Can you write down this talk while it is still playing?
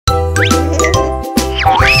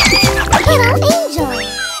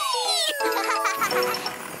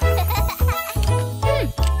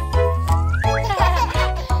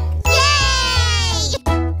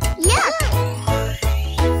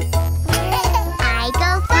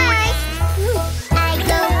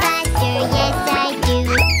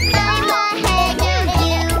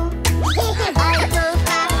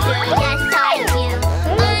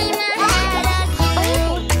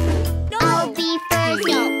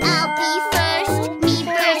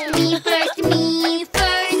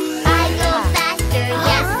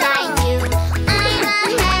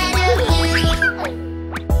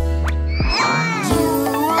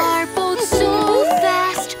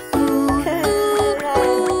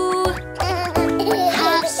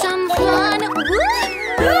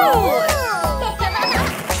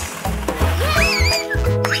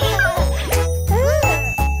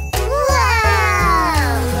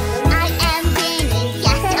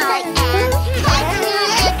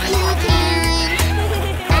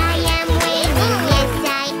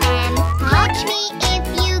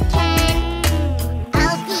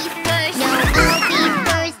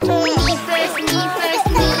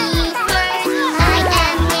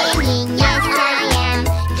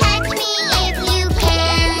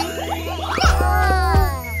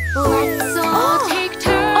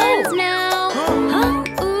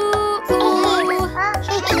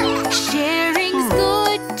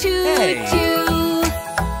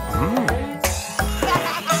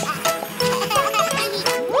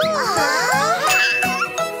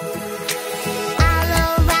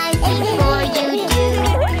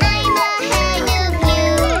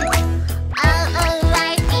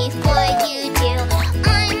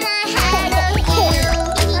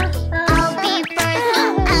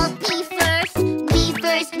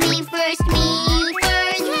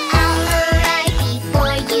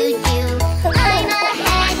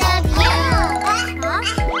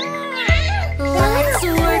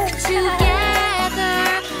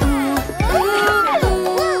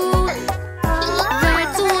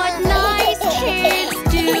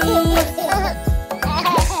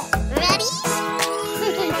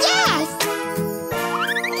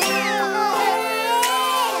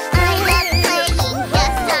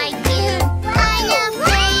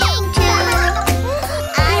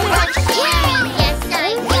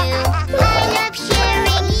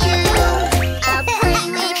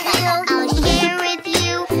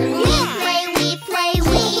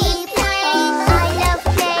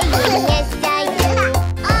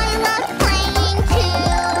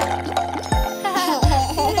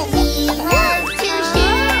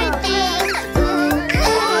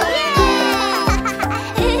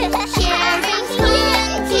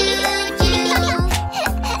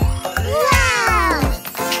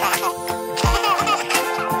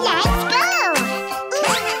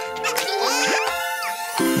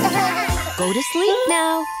Go to sleep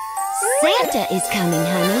now. Santa is coming,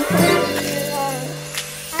 honey.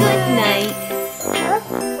 Good night.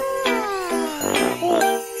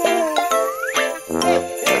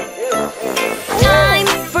 Time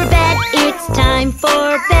for bed, it's time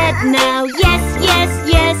for bed now. Yes, yes,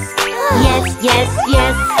 yes. Yes, yes,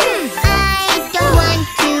 yes. I don't want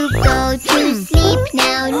to go to sleep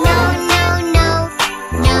now. No, no, no.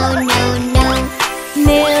 No, no, no.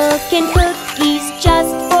 Milk and cookies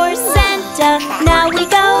just for Santa. Now we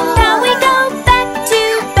go back to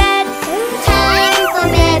bed. Time for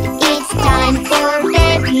bed, it's time for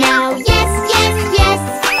bed now. Yes, yes, yes.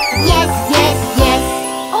 Yes, yes, yes.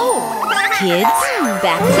 Oh, kids,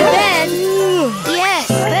 back to bed. Yes,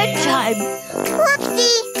 bedtime.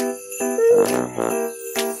 Whoopsie.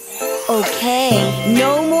 Okay, no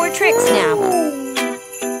more tricks now.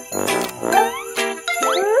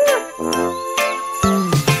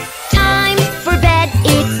 Time for bed,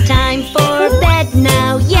 it's time for bed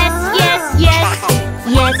now. Yes, yes, yes.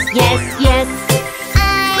 Yes, yes, yes. I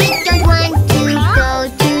don't want to go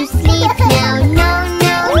to sleep now. No,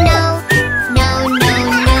 no, no. No, no,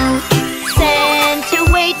 no.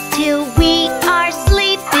 Santa waits till we are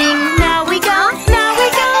sleeping. Now we go back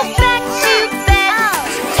to bed.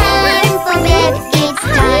 Time for bed, it's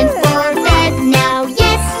time for bed now.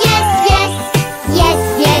 Yes, yes, yes. Yes,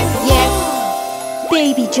 yes, yes.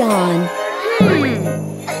 Baby John.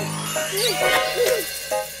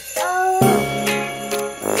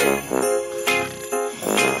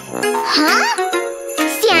 Huh?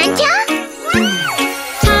 Santa?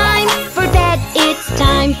 Time for bed, it's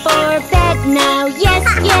time for bed now. Yes,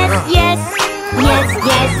 yes, yes. Yes,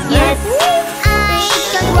 yes, yes. I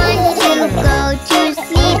don't want to go to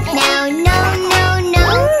sleep now. No, no, no.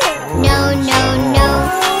 No, no, no.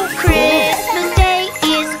 Christmas Day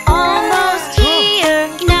is almost here.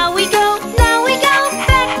 Now we go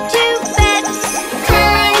back to bed.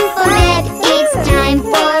 Time for bed, it's time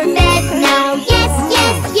for bed now. Yes,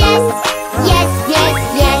 yes, yes. Yes, yes,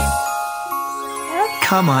 yes.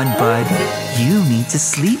 Come on, bud. You need to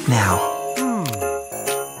sleep now.